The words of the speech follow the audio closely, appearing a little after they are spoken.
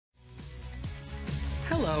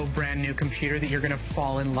hello, brand new computer that you're going to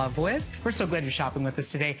fall in love with. We're so glad you're shopping with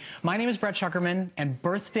us today. My name is Brett Schuckerman, and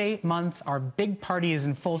birthday month, our big party is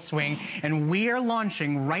in full swing, and we are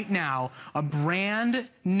launching right now a brand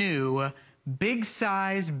new big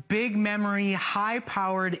size, big memory,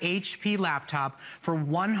 high-powered HP laptop for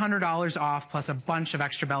 $100 off, plus a bunch of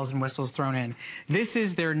extra bells and whistles thrown in. This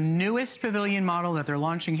is their newest Pavilion model that they're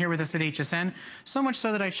launching here with us at HSN, so much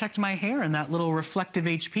so that I checked my hair in that little reflective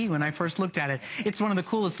HP when I first looked at it. It's one of the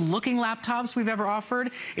coolest looking laptops we've ever offered.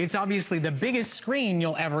 It's obviously the biggest screen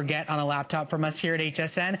you'll ever get on a laptop from us here at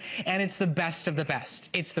HSN, and it's the best of the best.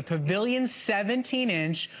 It's the Pavilion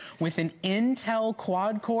 17-inch with an Intel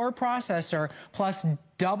quad-core processor, plus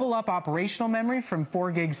double up operational memory from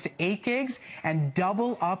 4 gigs to 8 gigs, and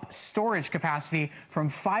double up storage capacity from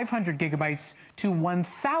 500 gigabytes to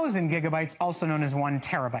 1,000 gigabytes, also known as 1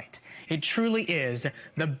 terabyte. It truly is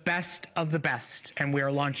the best of the best, and we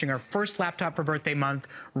are launching our first laptop for birthday month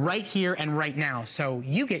right here and right now. So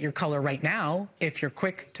you get your color right now if you're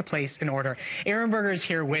quick to place an order. Aaron Berger is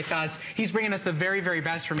here with us. He's bringing us the very, very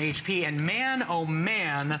best from HP, and man, oh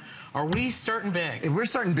man, are we starting big. If we're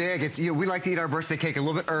starting big, it's, we like to eat our birthday cake a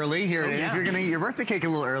little bit early here. Yeah. If you're going to eat your birthday cake a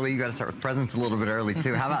little early, you got to start with presents a little bit early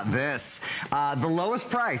too. How about this? The lowest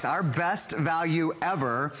price, our best value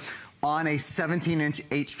ever on a 17-inch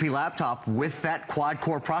HP laptop with that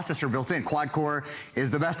quad-core processor built in. Quad-core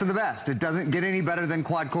is the best of the best. It doesn't get any better than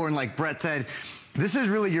quad-core, and like Brett said, this is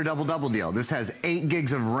really your double-double deal. This has 8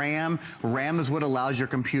 gigs of RAM. RAM is what allows your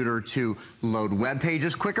computer to load web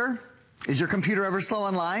pages quicker. Is your computer ever slow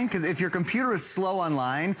online? Because if your computer is slow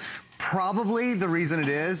online, probably the reason it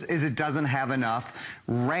is it doesn't have enough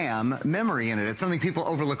RAM memory in it. It's something people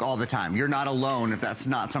overlook all the time. You're not alone if that's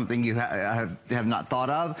not something you have not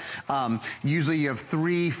thought of. Usually you have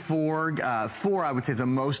 3, 4, 4 I would say is the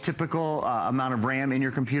most typical amount of RAM in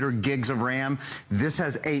your computer, gigs of RAM. This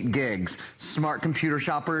has 8 gigs. Smart computer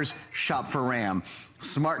shoppers, shop for RAM.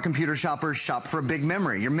 Smart computer shoppers, shop for a big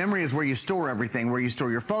memory. Your memory is where you store everything, where you store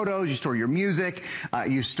your photos, you store your music,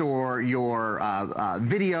 you store your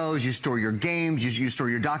videos, you store your games, you store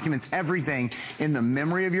your documents, everything in the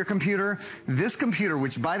memory of your computer. This computer,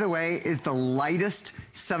 which by the way is the lightest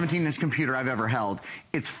 17-inch computer I've ever held,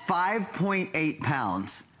 it's 5.8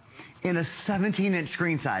 pounds. In a 17-inch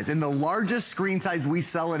screen size. In the largest screen size we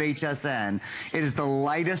sell at HSN, it is the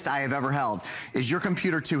lightest I have ever held. Is your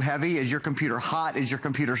computer too heavy? Is your computer hot? Is your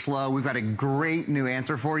computer slow? We've got a great new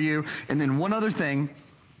answer for you. And then one other thing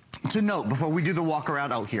to note before we do the walk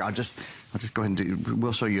around. Oh, here, I'll just go ahead and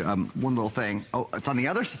we'll show you one little thing. Oh, it's on the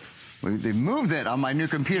other side. They moved it on my new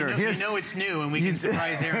computer. You know it's new, and we can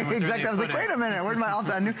surprise everyone. Exactly. I was like, wait a minute, where'd my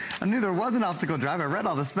optical? I knew there was an optical drive. I read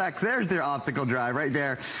all the specs. There's their optical drive right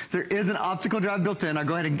there. There is an optical drive built in. I'll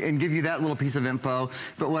go ahead and give you that little piece of info.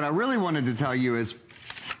 But what I really wanted to tell you is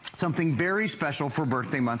something very special for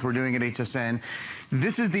birthday month we're doing at HSN.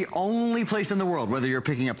 This is the only place in the world, whether you're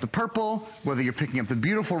picking up the purple, whether you're picking up the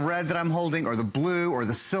beautiful red that I'm holding, or the blue, or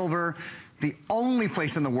the silver, the only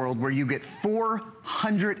place in the world where you get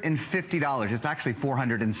 $450. It's actually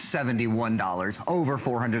 $471, over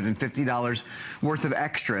 $450 worth of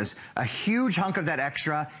extras. A huge hunk of that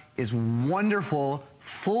extra is wonderful,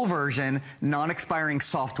 full version, non-expiring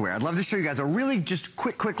software. I'd love to show you guys a really just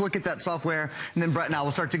quick look at that software, and then Brett and I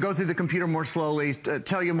will start to go through the computer more slowly,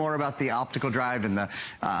 tell you more about the optical drive and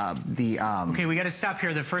Okay, we got to stop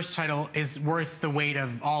here. The first title is worth the weight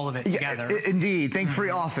of all of it together. Indeed. Think Free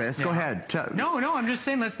Office. Go ahead. No, I'm just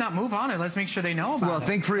saying let's not move on it. Let's make sure they know about it. Well,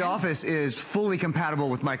 Think Free Office is fully compatible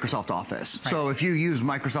with Microsoft Office. Right. So if you use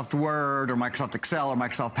Microsoft Word or Microsoft Excel or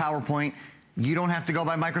Microsoft PowerPoint, you don't have to go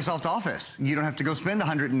buy Microsoft Office. You don't have to go spend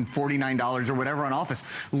 $149 or whatever on Office.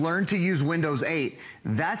 Learn to use Windows 8.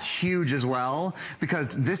 That's huge as well, because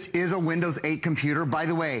this is a Windows 8 computer. By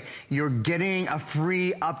the way, you're getting a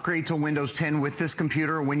free upgrade to Windows 10 with this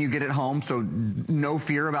computer when you get it home, so no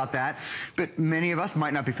fear about that. But many of us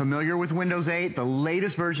might not be familiar with Windows 8. The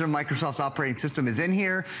latest version of Microsoft's operating system is in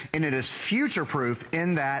here, and it is future-proof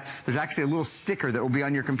in that there's actually a little sticker that will be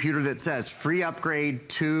on your computer that says free upgrade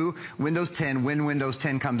to Windows 10 when Windows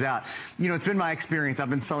 10 comes out. You know, it's been my experience. I've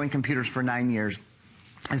been selling computers for 9 years.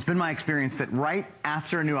 It's been my experience that right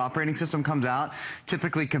after a new operating system comes out,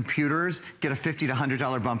 typically computers get a $50 to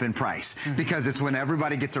 $100 bump in price because it's when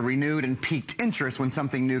everybody gets a renewed and peaked interest when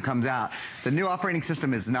something new comes out. The new operating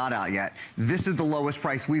system is not out yet. This is the lowest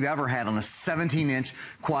price we've ever had on a 17-inch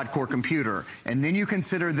quad-core computer. And then you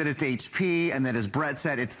consider that it's HP and that, as Brett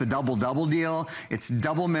said, it's the double-double deal. It's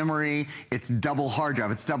double memory, it's double hard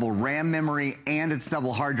drive, it's double RAM memory, and it's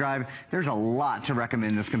double hard drive. There's a lot to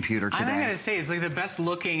recommend this computer today. I gotta say, it's like the best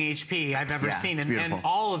looking HP I've ever seen. And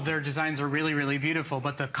all of their designs are really, really beautiful.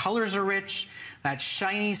 But the colors are rich, that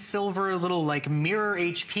shiny silver little like mirror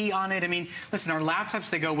HP on it. I mean, listen, our laptops,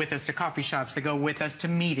 they go with us to coffee shops. They go with us to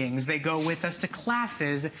meetings. They go with us to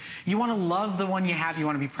classes. You want to love the one you have. You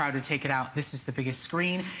want to be proud to take it out. This is the biggest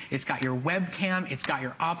screen. It's got your webcam. It's got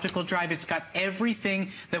your optical drive. It's got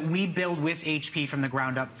everything that we build with HP from the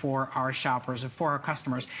ground up for our shoppers and for our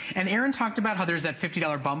customers. And Aaron talked about how there's that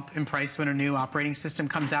 $50 bump in price when a new operating system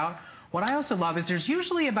comes out. What I also love is there's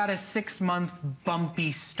usually about a 6-month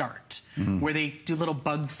bumpy start where they do little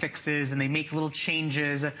bug fixes and they make little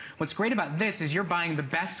changes. What's great about this is you're buying the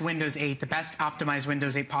best Windows 8, the best optimized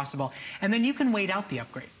Windows 8 possible, and then you can wait out the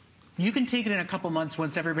upgrade. You can take it in a couple months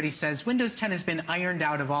once everybody says Windows 10 has been ironed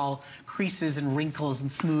out of all creases and wrinkles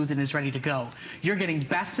and smooth and is ready to go. You're getting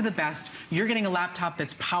best of the best. You're getting a laptop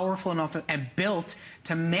that's powerful enough and built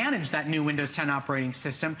to manage that new Windows 10 operating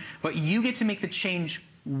system, but you get to make the change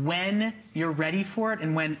when you're ready for it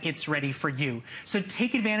and when it's ready for you. So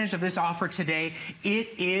take advantage of this offer today.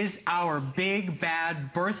 It is our big,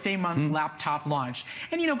 bad birthday month laptop launch.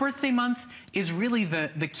 And you know, birthday month is really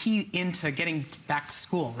the key into getting back to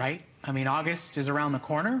school, right? I mean, August is around the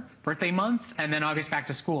corner, birthday month, and then August back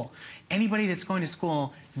to school. Anybody that's going to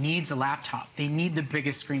school needs a laptop. They need the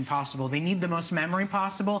biggest screen possible. They need the most memory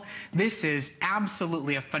possible. This is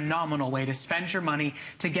absolutely a phenomenal way to spend your money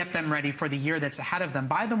to get them ready for the year that's ahead of them.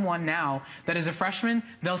 Buy them one now that as a freshman,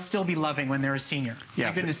 they'll still be loving when they're a senior. Yeah.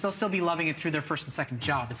 My goodness, they'll still be loving it through their first and second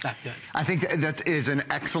job. It's that good. I think that is an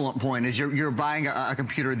excellent point. Is you're buying a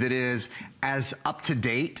computer that is as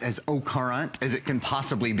up-to-date, as current as it can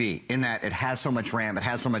possibly be, in that it has so much RAM, it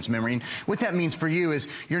has so much memory. And what that means for you is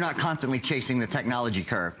you're not constantly chasing the technology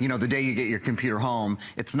curve. You know, the day you get your computer home,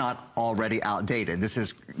 it's not already outdated. This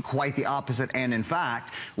is quite the opposite. And in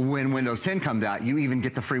fact, when Windows 10 comes out, you even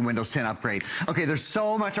get the free Windows 10 upgrade. Okay, there's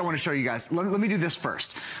so much I want to show you guys. Let me do this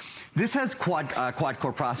first. This has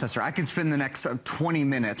quad-core processor. I can spend the next 20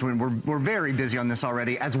 minutes, when we're very busy on this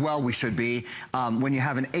already, as well we should be. When you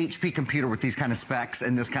have an HP computer with these kind of specs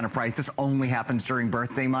and this kind of price, this only happens during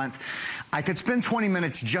birthday month. I could spend 20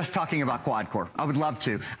 minutes just talking about quad-core. I would love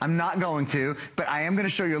to. I'm not going to, but I am going to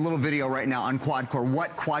show you a little video right now on quad-core,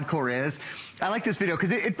 what quad-core is. I like this video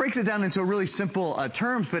because it breaks it down into a really simple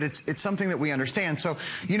terms, but it's something that we understand. So,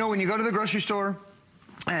 you know, when you go to the grocery store,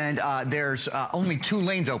 and there's only 2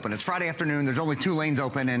 lanes open. It's Friday afternoon. There's only 2 lanes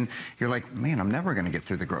open, and you're like, man, I'm never going to get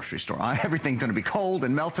through the grocery store. Everything's going to be cold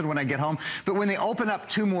and melted when I get home. But when they open up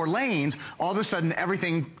 2 more lanes, all of a sudden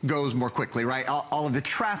everything goes more quickly, right? All of the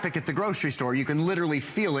traffic at the grocery store, you can literally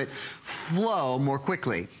feel it flow more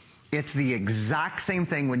quickly. It's the exact same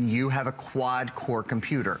thing when you have a quad-core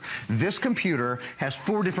computer. This computer has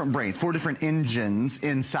 4 different brains, 4 different engines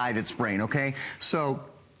inside its brain, okay? So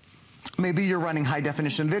maybe you're running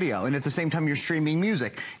high-definition video, and at the same time you're streaming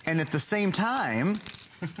music, and at the same time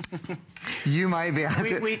you might be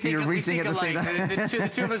you're reaching at the same time. The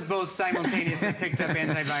two of us both simultaneously picked up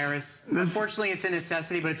antivirus. Unfortunately, it's a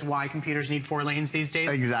necessity, but it's why computers need 4 lanes these days.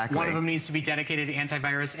 Exactly. One of them needs to be dedicated to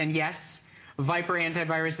antivirus, and yes, Viper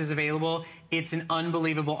antivirus is available. It's an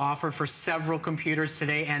unbelievable offer for several computers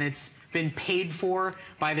today, and it's been paid for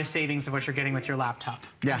by the savings of what you're getting with your laptop.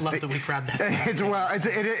 Yeah, I love that we grabbed that.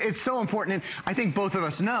 It's so important, and I think both of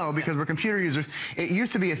us know, because we're computer users. It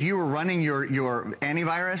used to be if you were running your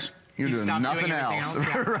antivirus, you're doing nothing else,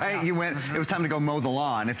 yeah. Right? Yeah. You went. It was time to go mow the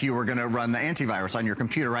lawn if you were going to run the antivirus on your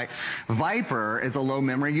computer, right? Viper is a low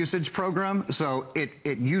memory usage program, so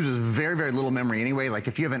it uses very, very little memory anyway. Like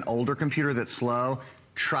if you have an older computer that's slow,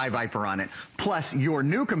 try Viper on it. Plus, your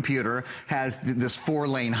new computer has this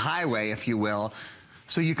 4-lane highway, if you will,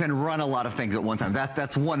 so you can run a lot of things at one time.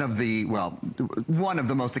 That's one of the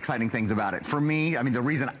most exciting things about it. For me, I mean, the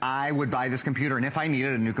reason I would buy this computer, and if I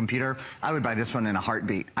needed a new computer, I would buy this one in a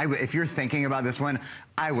heartbeat. If you're thinking about this one,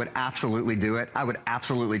 I would absolutely do it. I would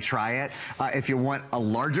absolutely try it. If you want a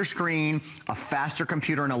larger screen, a faster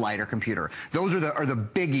computer, and a lighter computer. Those are the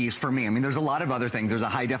biggies for me. I mean, there's a lot of other things. There's a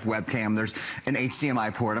high-def webcam. There's an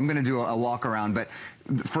HDMI port. I'm going to do a walk around, but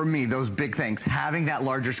for me, those big things, having that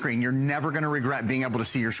larger screen, you're never going to regret being able to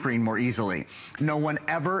see your screen more easily. No one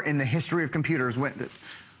ever in the history of computers went,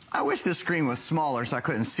 I wish this screen was smaller so I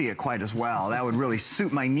couldn't see it quite as well. That would really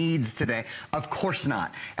suit my needs today. Of course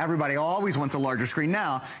not. Everybody always wants a larger screen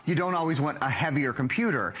now. You don't always want a heavier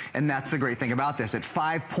computer, and that's the great thing about this. At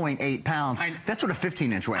 5.8 pounds, that's what a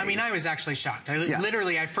 15-inch weighs. I mean, I was actually shocked.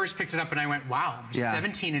 Literally, I first picked it up and I went, wow,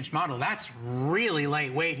 17-inch model. That's really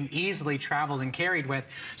lightweight and easily traveled and carried with.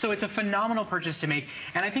 So it's a phenomenal purchase to make.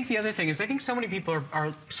 And I think the other thing is I think so many people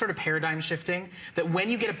are sort of paradigm shifting that when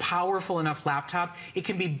you get a powerful enough laptop, it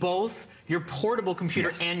can be both your portable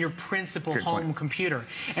computer and your principal home computer.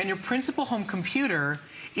 And your principal home computer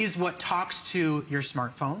is what talks to your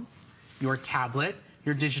smartphone, your tablet,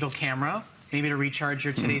 your digital camera, maybe to recharge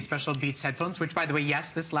your Today's Special Beats headphones, which, by the way,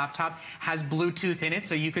 yes, this laptop has Bluetooth in it,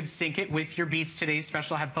 so you could sync it with your Beats Today's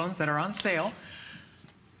Special headphones that are on sale.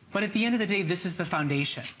 But at the end of the day, this is the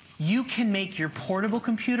foundation. You can make your portable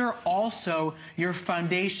computer also your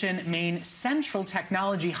foundation main central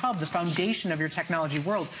technology hub, the foundation of your technology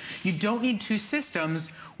world. You don't need two systems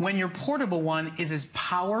when your portable one is as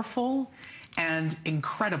powerful and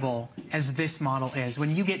incredible as this model is.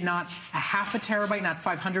 When you get not a half a terabyte, not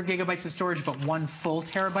 500 gigabytes of storage, but 1 full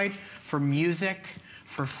terabyte for music,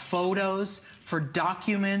 for photos, for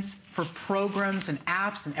documents, for programs and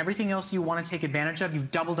apps and everything else you want to take advantage of,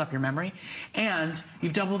 you've doubled up your memory, and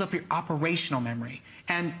you've doubled up your operational memory.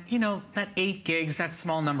 And, you know, that 8 gigs, that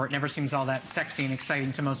small number, it never seems all that sexy and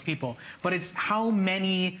exciting to most people. But it's how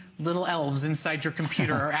many little elves inside your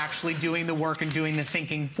computer are actually doing the work and doing the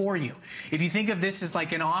thinking for you. If you think of this as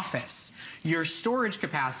like an office, your storage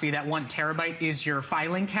capacity, that 1 terabyte, is your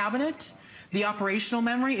filing cabinet. The operational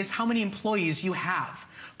memory is how many employees you have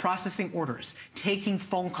processing orders, taking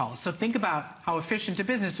phone calls. So think about how efficient a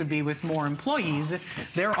business would be with more employees.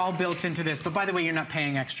 They're all built into this. But by the way, you're not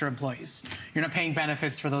paying extra employees. You're not paying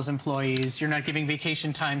benefits for those employees. You're not giving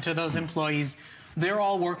vacation time to those employees. They're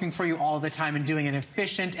all working for you all the time and doing it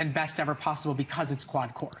efficient and best ever possible because it's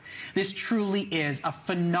QuadCore. This truly is a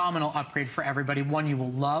phenomenal upgrade for everybody. One you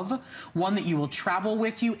will love, one that you will travel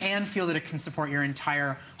with you and feel that it can support your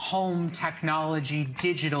entire home, technology,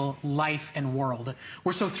 digital life and world.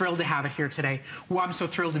 We're so thrilled to have it here today. Well, I'm so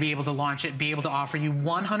thrilled to be able to launch it, be able to offer you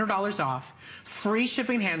 $100 off, free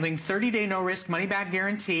shipping and handling, 30-day no-risk money-back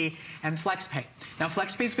guarantee, and FlexPay. Now,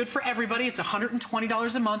 FlexPay is good for everybody. It's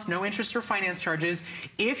 $120 a month, no interest or finance charges.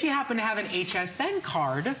 If you happen to have an HSN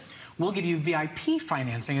card, we'll give you VIP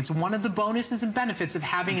financing. It's one of the bonuses and benefits of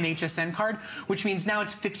having an HSN card, which means now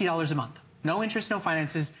it's $50 a month. No interest, no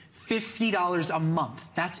finances, $50 a month.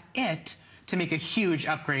 That's it to make a huge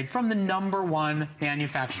upgrade from the #1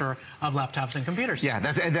 manufacturer of laptops and computers. Yeah,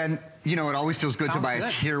 and then, you know, it always feels good to buy a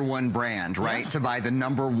tier 1 brand, right? To buy the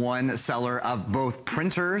 #1 seller of both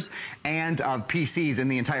printers and of PCs in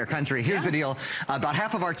the entire country. Here's the deal. About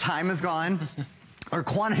half of our time is gone. Our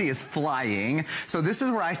quantity is flying. So this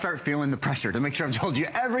is where I start feeling the pressure to make sure I've told you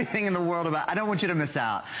everything in the world about. I don't want you to miss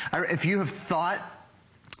out. If you have thought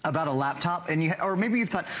about a laptop, and or maybe you've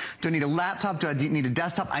thought, do I need a laptop? Do I need a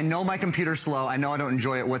desktop? I know my computer's slow. I know I don't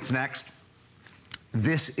enjoy it. What's next?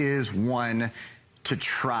 This is one to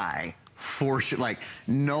try for sure. Like,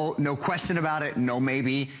 no question about it. No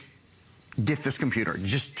maybe. Get this computer.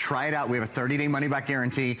 Just try it out. We have a 30-day money-back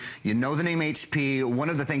guarantee. You know the name HP. One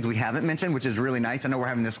of the things we haven't mentioned, which is really nice, I know we're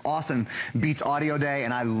having this awesome Beats Audio Day,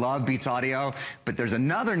 and I love Beats Audio, but there's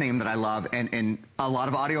another name that I love, and a lot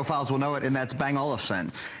of audiophiles will know it, and that's Bang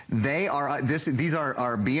Olufsen. They are these are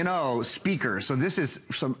our B&O speakers, so this is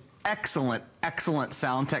some excellent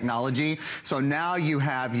sound technology. So now you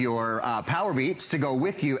have your Power Beats to go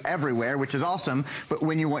with you everywhere, which is awesome. But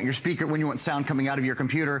when you want your speaker, when you want sound coming out of your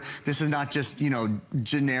computer, this is not just, you know,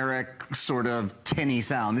 generic sort of tinny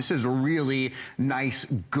sound. This is really nice,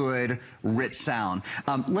 good, rich sound.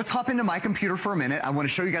 Let's hop into my computer for a minute. I want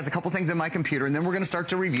to show you guys a couple things in my computer, and then we're going to start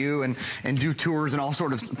to review and do tours and all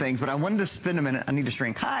sort of things. But I wanted to spend a minute. I need to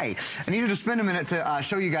shrink. Hi. I needed to spend a minute to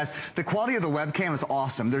show you guys the quality of the webcam is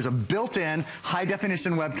awesome. There's a built-in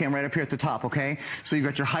high-definition webcam right up here at the top, okay? So you've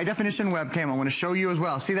got your high-definition webcam. I want to show you as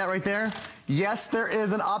well. See that right there? Yes, there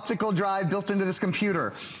is an optical drive built into this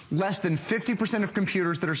computer. Less than 50% of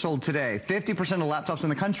computers that are sold today, 50% of laptops in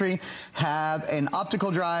the country have an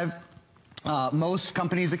optical drive. Most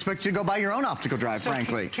companies expect you to go buy your own optical drive,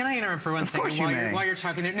 frankly. Can I interrupt for one second while you're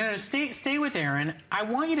talking? No, stay with Aaron. I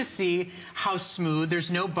want you to see how smooth. There's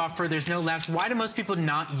no buffer. There's no laps. Why do most people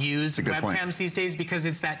not use webcams these days? Because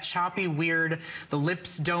it's that choppy, weird, the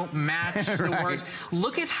lips don't match the words.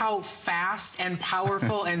 Look at how fast and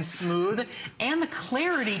powerful and smooth, and the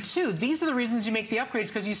clarity, too. These are the reasons you make the upgrades,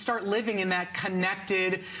 because you start living in that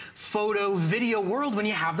connected photo, video world when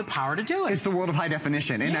you have the power to do it. It's the world of high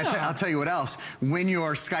definition. And I'll tell you what else, when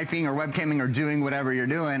you're Skyping or webcamming or doing whatever you're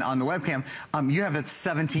doing on the webcam, you have a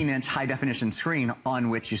 17-inch high-definition screen on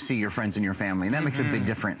which you see your friends and your family, and that makes a big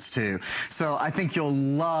difference, too. So I think you'll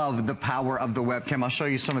love the power of the webcam. I'll show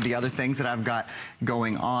you some of the other things that I've got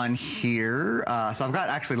going on here. So I've got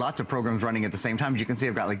actually lots of programs running at the same time. As you can see,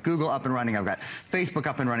 I've got like Google up and running, I've got Facebook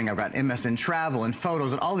up and running, I've got MSN Travel and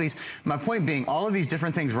Photos and all these. My point being, all of these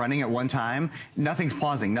different things running at one time, nothing's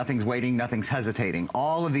pausing, nothing's waiting, nothing's hesitating.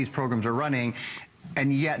 All of these programs are running,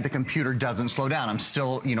 and yet the computer doesn't slow down. I'm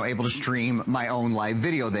still, you know, able to stream my own live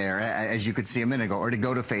video there, as you could see a minute ago, or to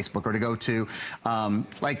go to Facebook, or to go to,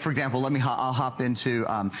 like, for example, I'll hop into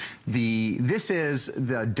this is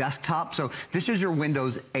the desktop. So this is your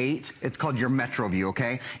Windows 8. It's called your Metro View,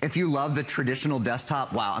 okay? If you love the traditional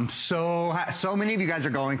desktop, wow, I'm so many of you guys are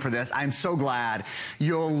going for this. I'm so glad.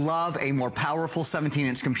 You'll love a more powerful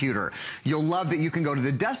 17-inch computer. You'll love that you can go to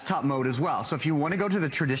the desktop mode as well. So if you want to go to the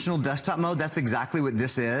traditional desktop mode, that's exactly what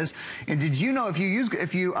this is. And did you know if you use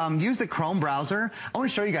the Chrome browser, I want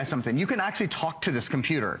to show you guys something. You can actually talk to this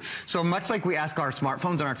computer. So much like we ask our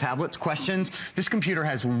smartphones and our tablets questions, this computer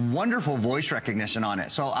has wonderful voice recognition on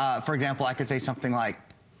it. So for example, I could say something like,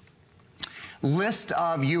 list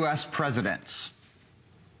of U.S. presidents.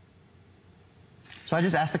 So I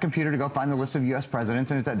just asked the computer to go find the list of U.S.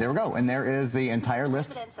 presidents, and it said, there we go. And there is the entire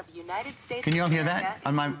list. Of United States Can you all hear that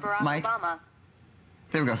on my mic? Obama.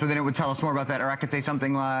 There we go. So then it would tell us more about that. Or I could say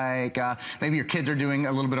something like, maybe your kids are doing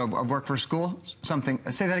a little bit of work for school. Something.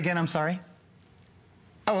 Say that again. I'm sorry.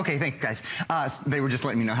 Oh, okay. Thanks, guys. They were just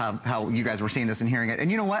letting me know how you guys were seeing this and hearing it.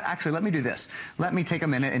 And you know what? Actually, let me do this. Let me take a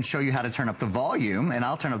minute and show you how to turn up the volume, and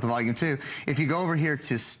I'll turn up the volume too. If you go over here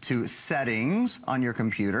to settings on your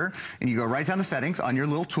computer, and you go right down to settings on your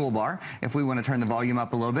little toolbar, if we want to turn the volume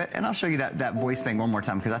up a little bit, and I'll show you that voice thing one more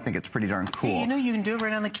time because I think it's pretty darn cool. You know, you can do it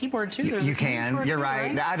right on the keyboard too. You can. You're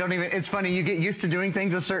right. I don't even. It's funny. You get used to doing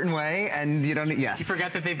things a certain way, and you don't. Yes. You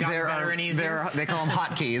forget that they've gotten better and easier. They call them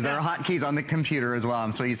hotkeys. There are hotkeys on the computer as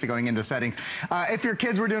well. I'm so used to going into settings. If your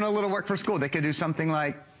kids were doing a little work for school, they could do something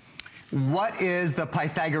like, what is the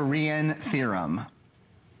Pythagorean theorem?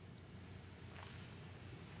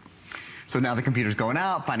 So now the computer's going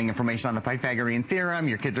out, finding information on the Pythagorean theorem.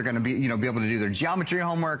 Your kids are going to be able to do their geometry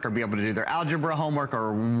homework, or be able to do their algebra homework,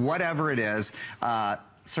 or whatever it is.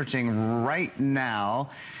 Searching right now.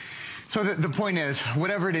 So the point is,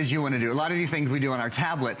 whatever it is you want to do, a lot of these things we do on our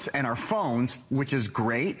tablets and our phones, which is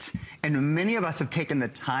great, and many of us have taken the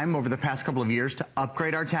time over the past couple of years to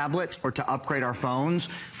upgrade our tablets or to upgrade our phones.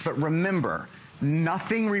 But remember,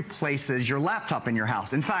 nothing replaces your laptop in your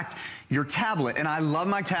house. In fact, your tablet, and I love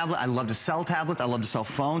my tablet, I love to sell tablets, I love to sell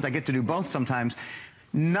phones, I get to do both sometimes.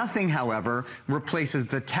 Nothing, however, replaces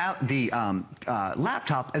the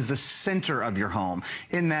laptop as the center of your home,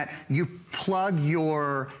 in that you plug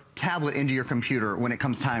your tablet into your computer when it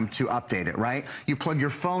comes time to update it, right? You plug your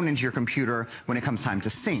phone into your computer when it comes time to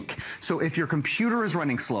sync. So if your computer is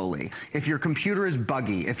running slowly, if your computer is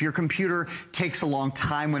buggy, if your computer takes a long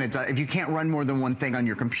time when it does, if you can't run more than one thing on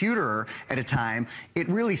your computer at a time, it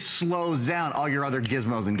really slows down all your other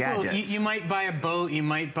gizmos and gadgets. Well, you might buy a boat, you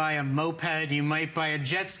might buy a moped, you might buy a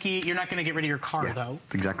jet ski. You're not going to get rid of your car, though.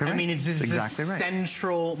 That's exactly right. I mean, it's exactly the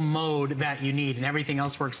central mode that you need, and everything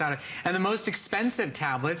else works out. And the most expensive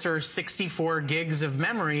tablets are 64 gigs of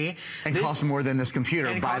memory. And costs more than this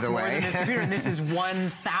computer, by the way. More than this computer, and this is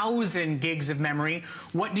 1,000 gigs of memory.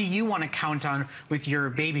 What do you want to count on with your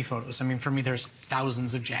baby photos? I mean, for me, there's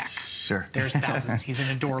thousands of Jack. Sure. There's thousands. He's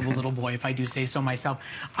an adorable little boy, if I do say so myself.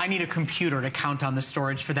 I need a computer to count on the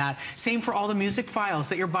storage for that. Same for all the music files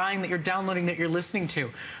that you're buying, that you're downloading, that you're listening to.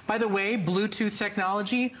 By the way, Bluetooth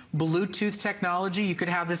technology, you could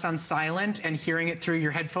have this on silent and hearing it through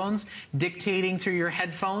your headphones, dictating through your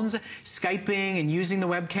headphones, Skyping and using the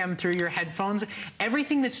webcam through your headphones.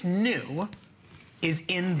 Everything that's new is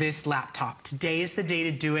in this laptop. Today is the day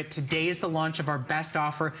to do it. Today is the launch of our best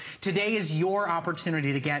offer. Today is your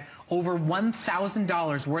opportunity to get over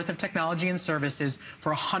 $1,000 worth of technology and services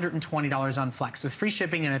for $120 on Flex with free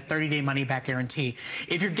shipping and a 30-day money-back guarantee.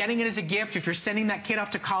 If you're getting it as a gift, if you're sending that kid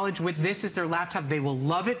off to college with this as their laptop, they will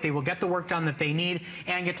love it. They will get the work done that they need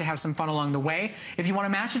and get to have some fun along the way. If you want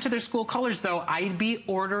to match it to their school colors, though, I'd be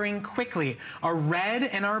ordering quickly. Our red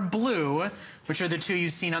and our blue, which are the two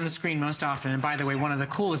you've seen on the screen most often. And by the way, one of the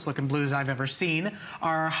coolest looking blues I've ever seen,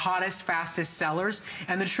 are our hottest, fastest sellers.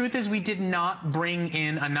 And the truth is we did not bring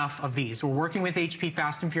in enough of these. We're working with HP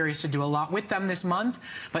Fast and Furious to do a lot with them this month,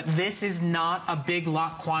 but this is not a big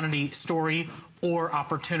lot quantity story or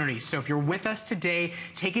opportunity. So if you're with us today,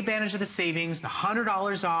 take advantage of the savings, the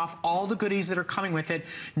 $100 off, all the goodies that are coming with it.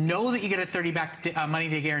 Know that you get a 30-back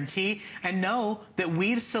money-day guarantee, and know that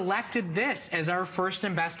we've selected this as our first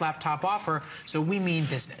and best laptop offer, so we mean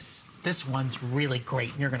business. This one's really great,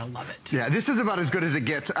 and you're going to love it. Yeah, this is about as good as it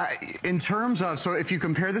gets. In terms of, so if you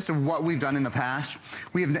compare this to what we've done in the past,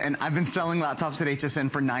 and I've been selling laptops at HSN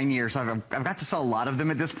for 9 years. I've got to sell a lot of them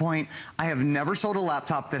at this point. I have never sold a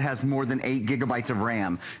laptop that has more than 8 gigabytes of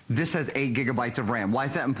RAM. This has 8 gigabytes of RAM. Why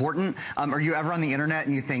is that important? Are you ever on the internet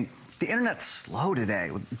and you think, the internet's slow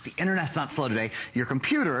today. The internet's not slow today. Your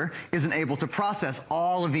computer isn't able to process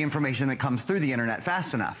all of the information that comes through the internet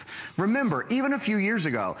fast enough. Remember, even a few years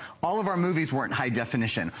ago, all of our movies weren't high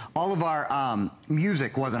definition. All of our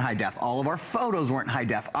music wasn't high def. All of our photos weren't high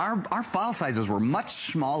def. Our file sizes were much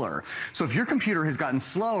smaller. So if your computer has gotten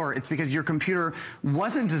slower, it's because your computer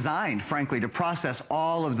wasn't designed, frankly, to process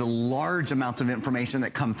all of the large amounts of information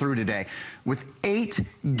that come through today. With 8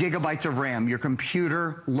 gigabytes of RAM, your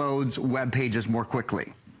computer loads web pages more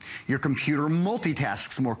quickly. Your computer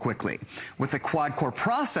multitasks more quickly. With the quad-core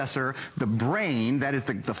processor, the brain, that is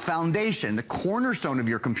the foundation, the cornerstone of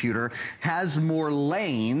your computer, has more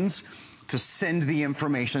lanes to send the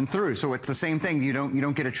information through. So it's the same thing. You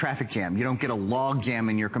don't get a traffic jam. You don't get a log jam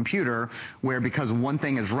in your computer where because one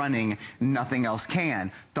thing is running, nothing else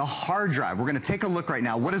can. The hard drive, we're going to take a look right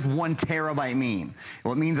now. What does 1 terabyte mean?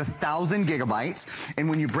 Well, it means 1,000 gigabytes. And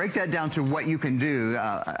when you break that down to what you can do,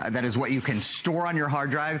 that is what you can store on your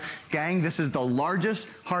hard drive. Gang, this is the largest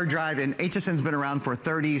hard drive, and HSN's been around for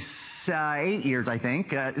 38 years, I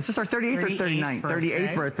think. Is this our 38th or 39th?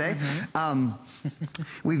 38th birthday.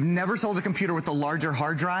 We've never sold a computer with a larger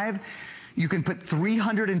hard drive. You can put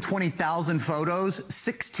 320,000 photos,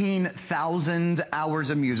 16,000 hours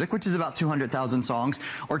of music, which is about 200,000 songs,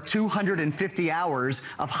 or 250 hours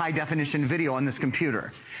of high-definition video on this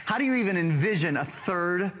computer. How do you even envision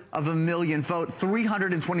 1/3 of a million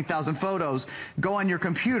 320,000 photos go on your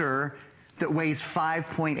computer that weighs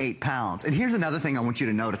 5.8 pounds? And here's another thing I want you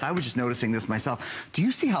to notice. I was just noticing this myself. Do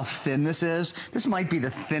you see how thin this is? This might be the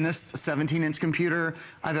thinnest 17-inch computer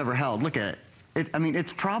I've ever held. Look at it. I mean,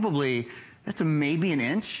 it's probably, that's maybe an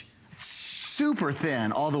inch. It's super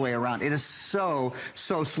thin all the way around. It is so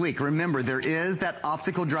sleek. Remember, there is that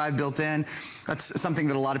optical drive built in. That's something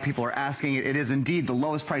that a lot of people are asking. It is indeed the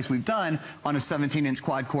lowest price we've done on a 17-inch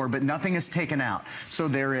quad-core, but nothing is taken out. So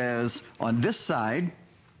there is, on this side,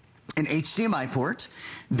 an HDMI port.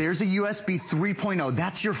 There's a USB 3.0.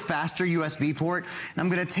 That's your faster USB port. And I'm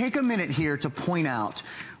going to take a minute here to point out,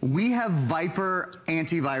 we have Viper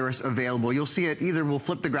antivirus available. You'll see it, either we'll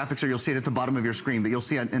flip the graphics or you'll see it at the bottom of your screen, but you'll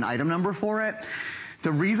see an item number for it.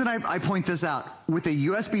 The reason I point this out, with a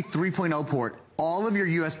USB 3.0 port, all of your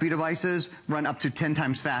USB devices run up to 10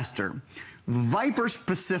 times faster. Viper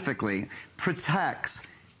specifically protects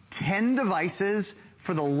 10 devices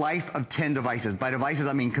for the life of 10 devices. By devices,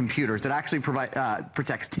 I mean computers. It actually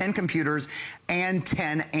protects 10 computers and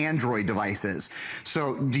 10 Android devices.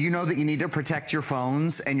 So do you know that you need to protect your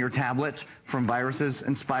phones and your tablets from viruses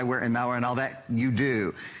and spyware and malware and all that? You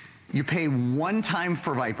do. You pay one time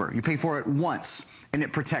for Viper. You pay for it once, and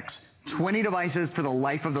it protects 20 devices for the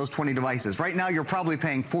life of those 20 devices. Right now, you're probably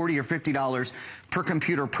paying $40 or $50 per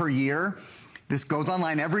computer per year. This goes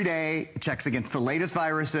online every day, checks against the latest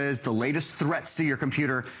viruses, the latest threats to your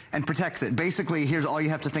computer, and protects it. Basically, here's all you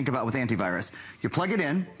have to think about with antivirus. You plug it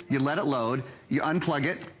in, you let it load, you unplug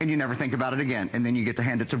it, and you never think about it again. And then you get to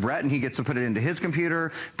hand it to Brett, and he gets to put it into his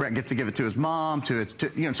computer. Brett gets to give it to his mom, to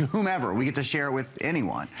whomever. We get to share it with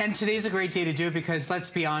anyone. And today's a great day to do it because,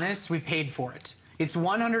 let's be honest, we paid for it. It's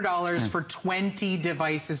 $100 for 20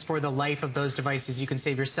 devices for the life of those devices. You can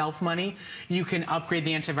save yourself money. You can upgrade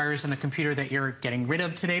the antivirus on the computer that you're getting rid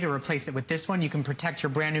of today to replace it with this one. You can protect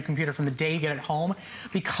your brand new computer from the day you get it home.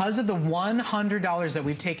 Because of the $100 that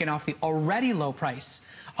we've taken off the already low price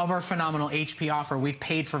of our phenomenal HP offer, we've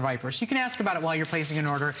paid for Viper. So you can ask about it while you're placing an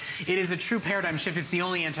order. It is a true paradigm shift. It's the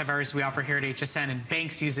only antivirus we offer here at HSN, and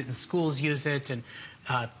banks use it, and schools use it, and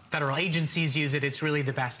federal agencies use it. It's really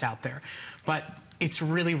the best out there. But it's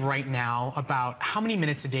really right now about how many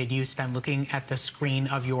minutes a day do you spend looking at the screen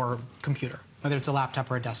of your computer, whether it's a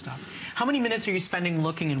laptop or a desktop? How many minutes are you spending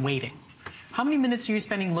looking and waiting? How many minutes are you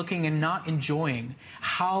spending looking and not enjoying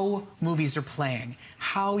how movies are playing,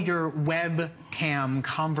 how your webcam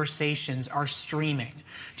conversations are streaming?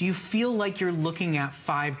 Do you feel like you're looking at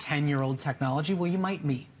 5, 10-year-old technology? Well, you might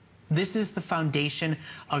be. This is the foundation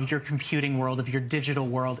of your computing world, of your digital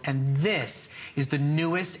world, and this is the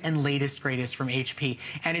newest and latest, greatest from HP.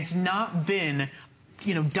 And it's not been,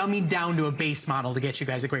 dummied down to a base model to get you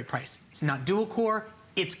guys a great price. It's not dual core.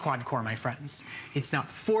 It's quad core, my friends. It's not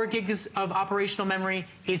 4 gigs of operational memory,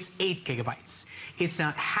 it's 8 gigabytes. It's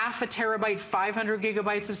not half a terabyte, 500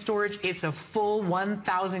 gigabytes of storage, it's a full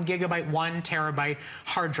 1,000 gigabyte, 1 terabyte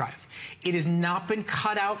hard drive. It has not been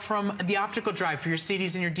cut out from the optical drive for your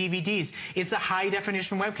CDs and your DVDs. It's a high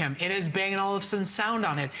definition webcam. It has Bang & Olufsen sound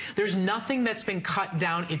on it. There's nothing that's been cut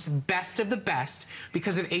down. It's best of the best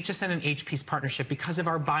because of HSN and HP's partnership, because of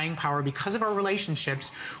our buying power, because of our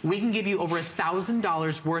relationships. We can give you over $1,000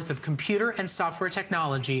 $1,000 worth of computer and software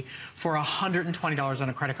technology for $120 on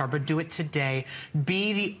a credit card. But do it today.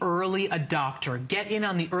 Be the early adopter. Get in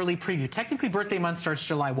on the early preview. Technically, birthday month starts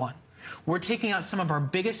July 1. We're taking out some of our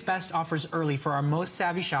biggest, best offers early for our most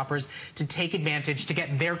savvy shoppers to take advantage, to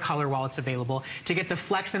get their color while it's available, to get the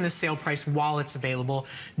flex and the sale price while it's available.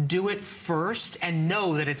 Do it first and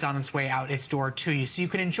know that it's on its way out its door to you, so you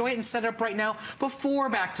can enjoy it and set it up right now before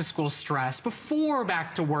back to school stress, before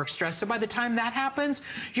back to work stress. So by the time that happens,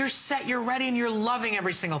 you're set, you're ready, and you're loving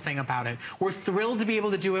every single thing about it. We're thrilled to be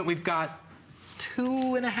able to do it. We've got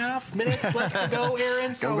 2.5 minutes left to go,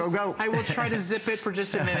 Aaron. So go. I will try to zip it for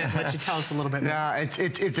just a minute and let you tell us a little bit more.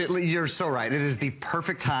 Yeah, you're so right. It is the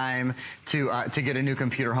perfect time to get a new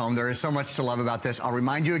computer home. There is so much to love about this. I'll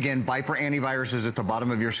remind you again, Viper Antivirus is at the bottom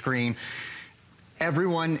of your screen.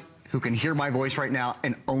 Everyone who can hear my voice right now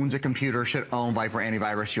and owns a computer should own Viper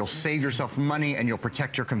Antivirus. You'll save yourself money and you'll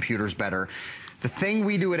protect your computers better. The thing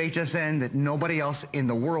we do at HSN that nobody else in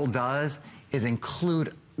the world does is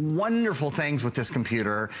include wonderful things with this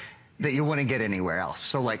computer that you wouldn't get anywhere else.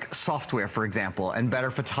 So like software, for example, and better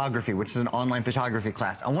photography, which is an online photography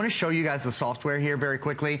class. I want to show you guys the software here very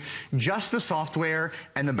quickly. Just the software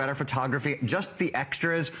and the better photography, just the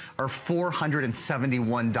extras are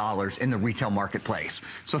 $471 in the retail marketplace.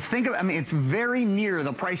 So think of, I mean, it's very near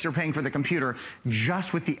the price you're paying for the computer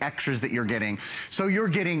just with the extras that you're getting. So you're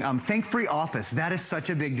getting Think Free Office. That is such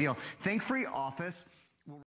a big deal. Think Free Office